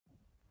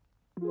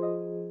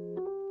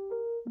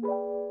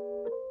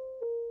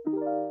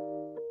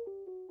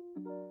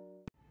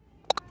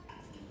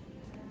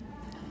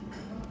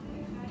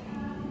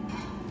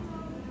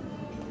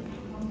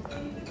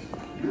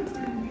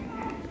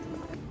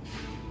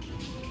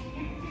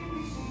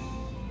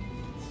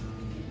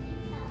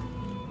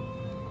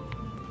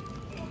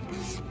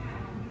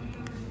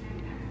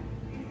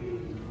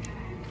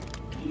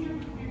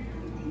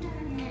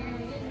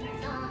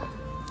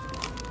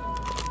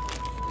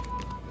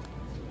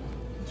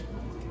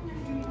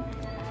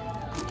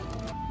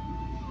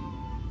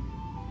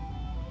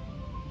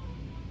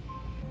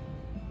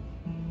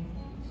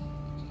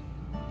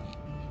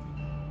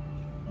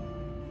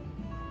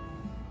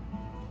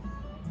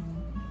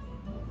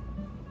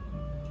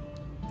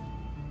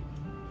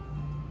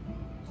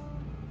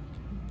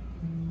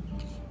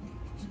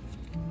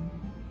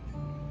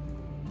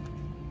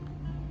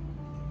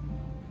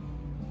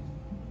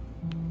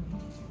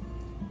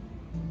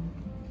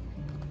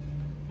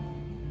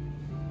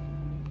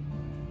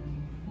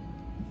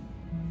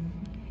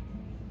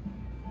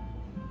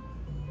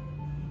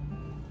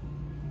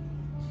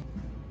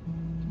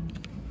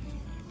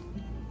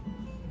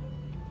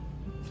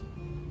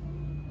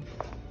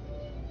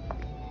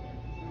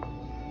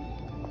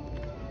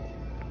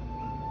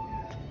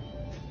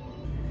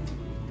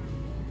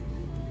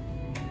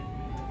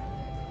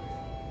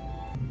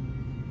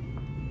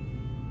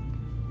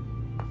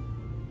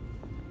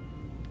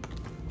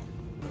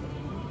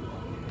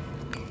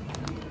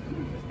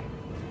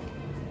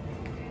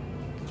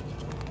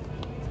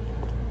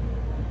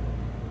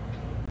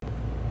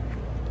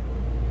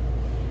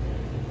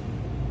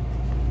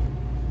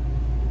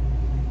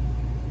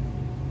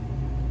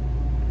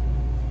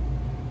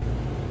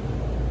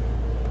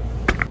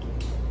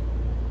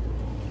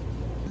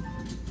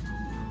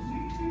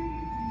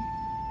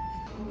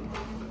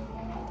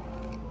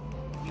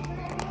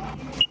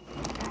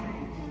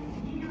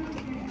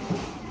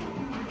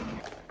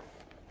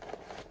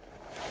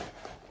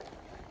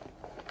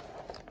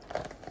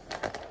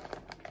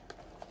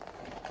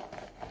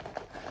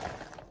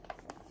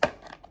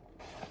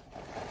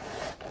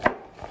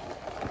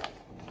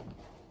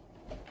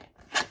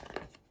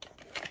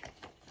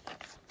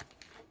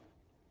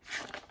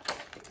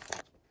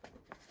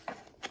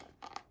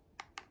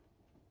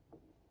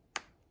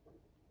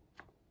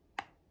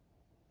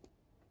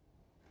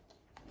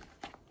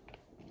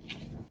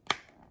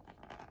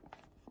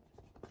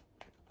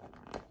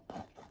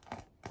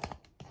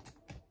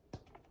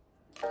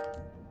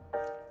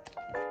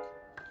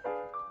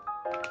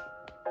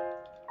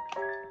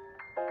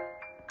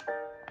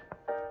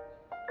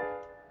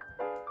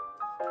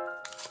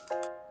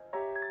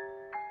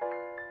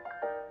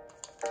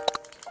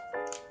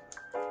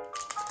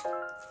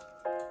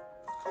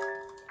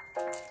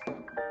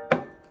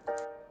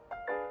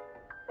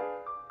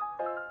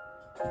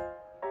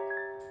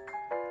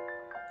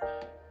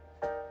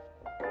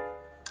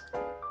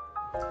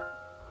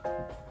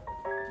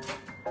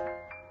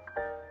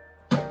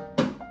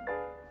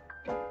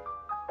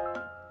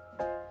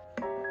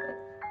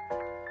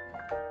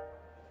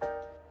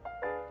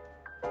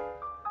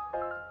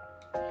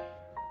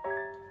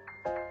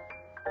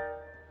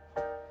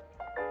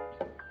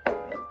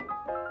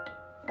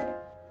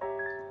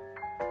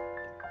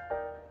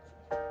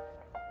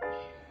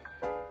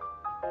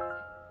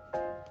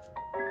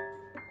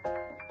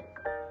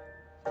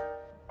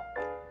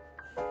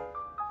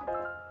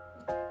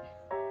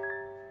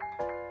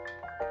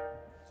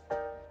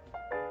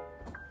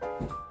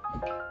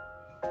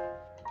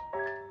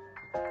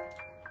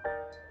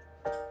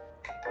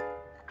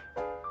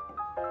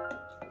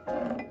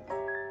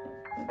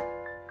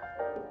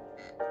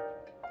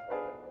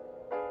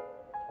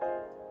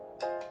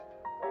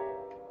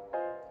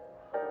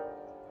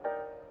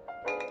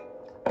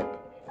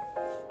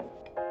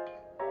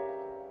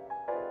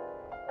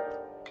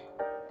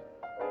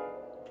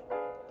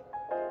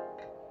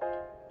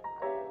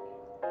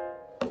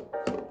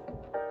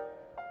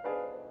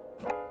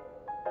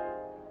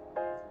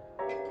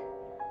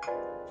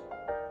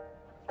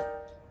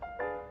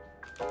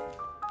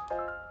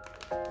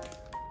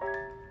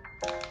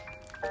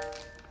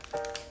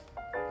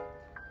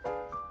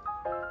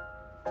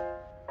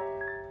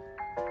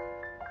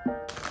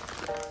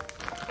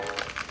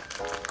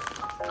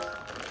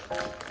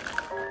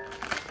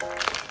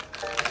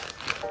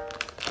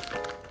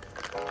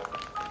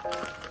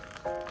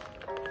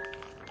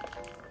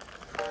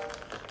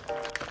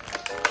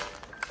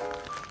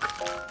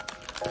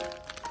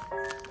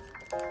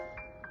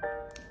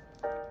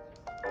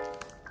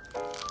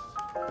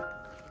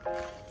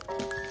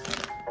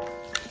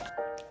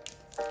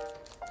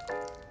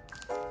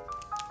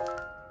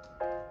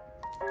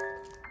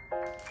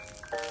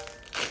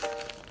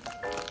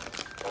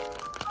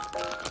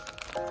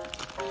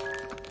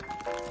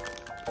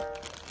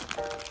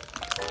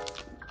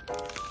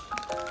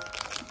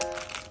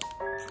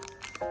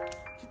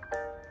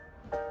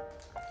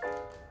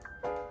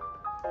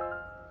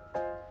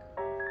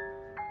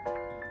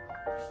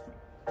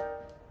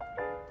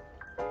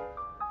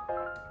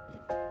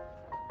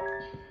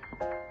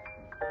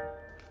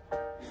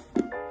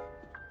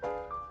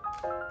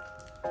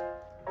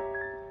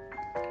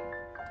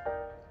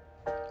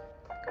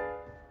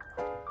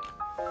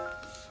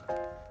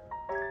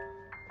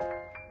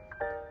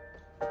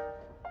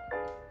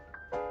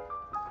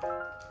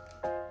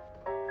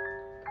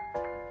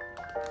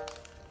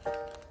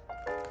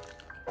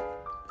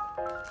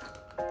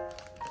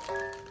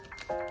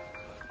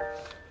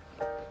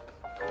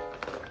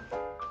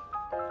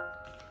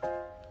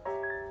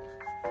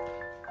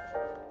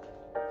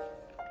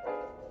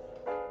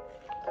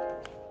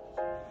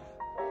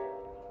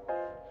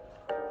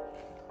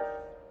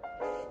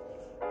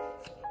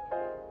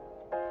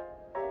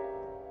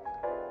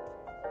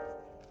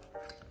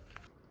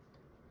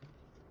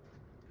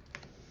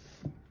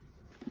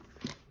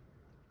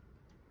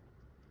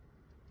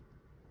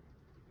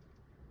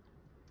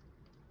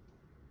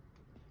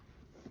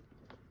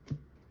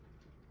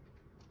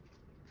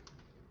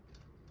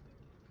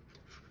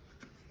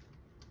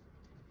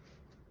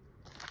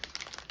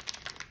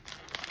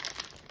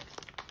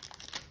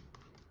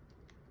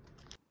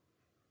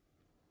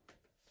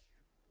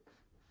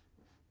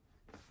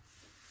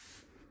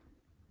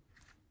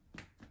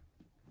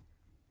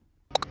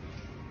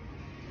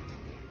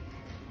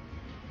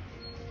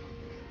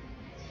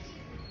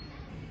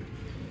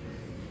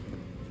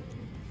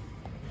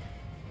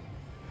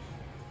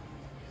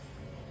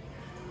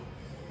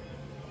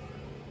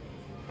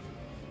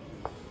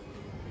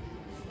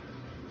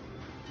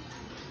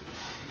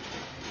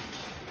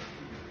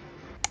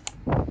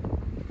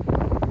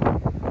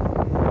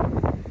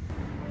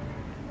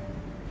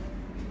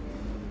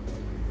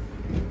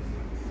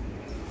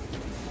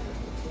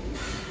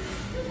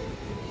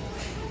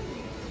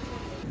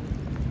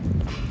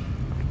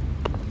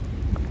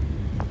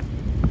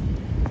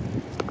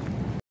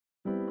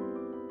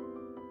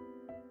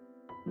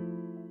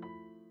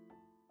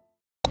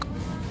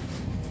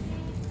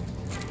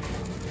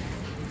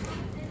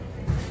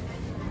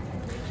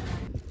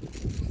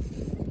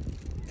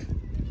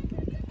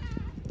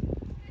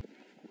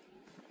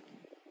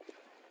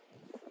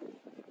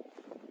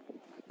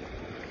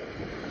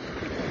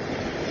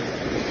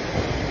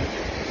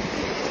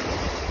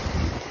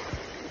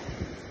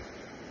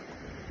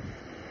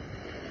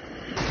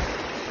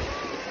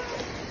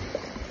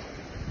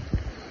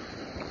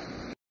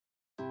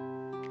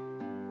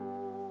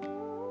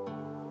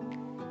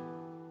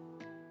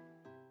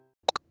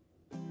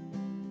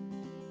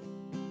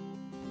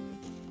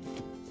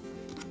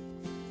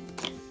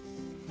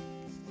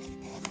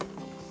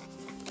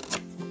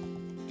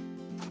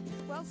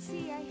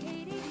See, I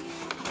hated you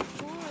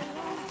for a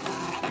long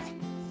time,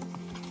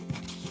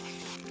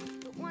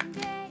 but one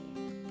day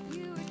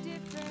you were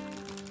different.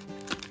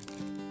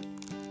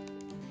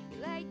 You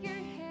let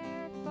your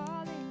hair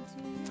fall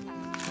into your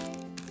eyes,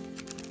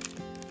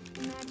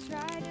 and I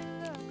tried to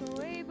look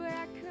away, but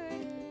I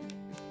couldn't.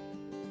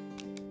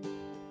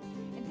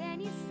 And then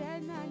you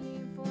said my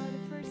name for the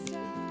first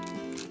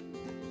time.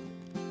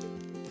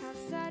 How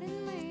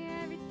suddenly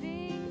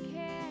everything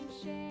can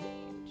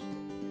change.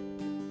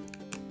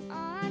 All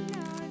I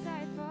know is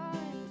I fall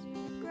into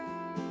the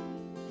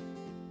ground,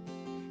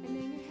 and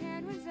then your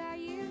hand was out,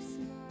 you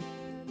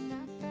smiled, and I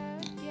fell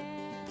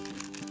again.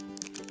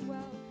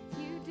 Well,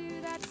 you do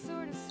that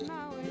sort of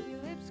smile where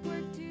your lips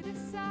squirt to the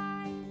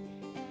side,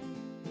 and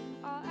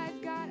all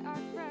I've got are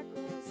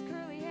freckles,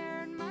 curly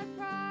hair, and my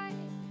pride.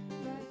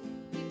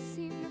 But you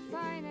seem to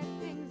find that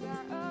things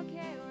are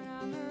okay when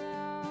I'm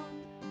around,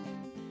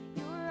 and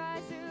your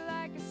eyes are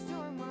like a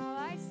storm while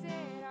I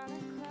sit on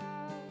a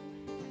cloud.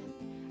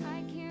 And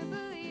I can't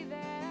believe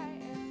that I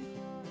am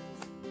yours,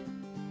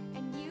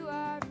 and you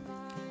are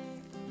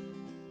mine.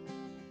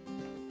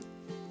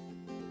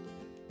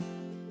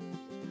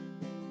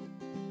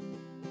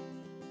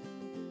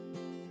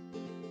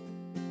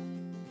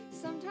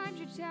 Sometimes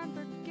your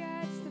temper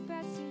gets the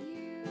best of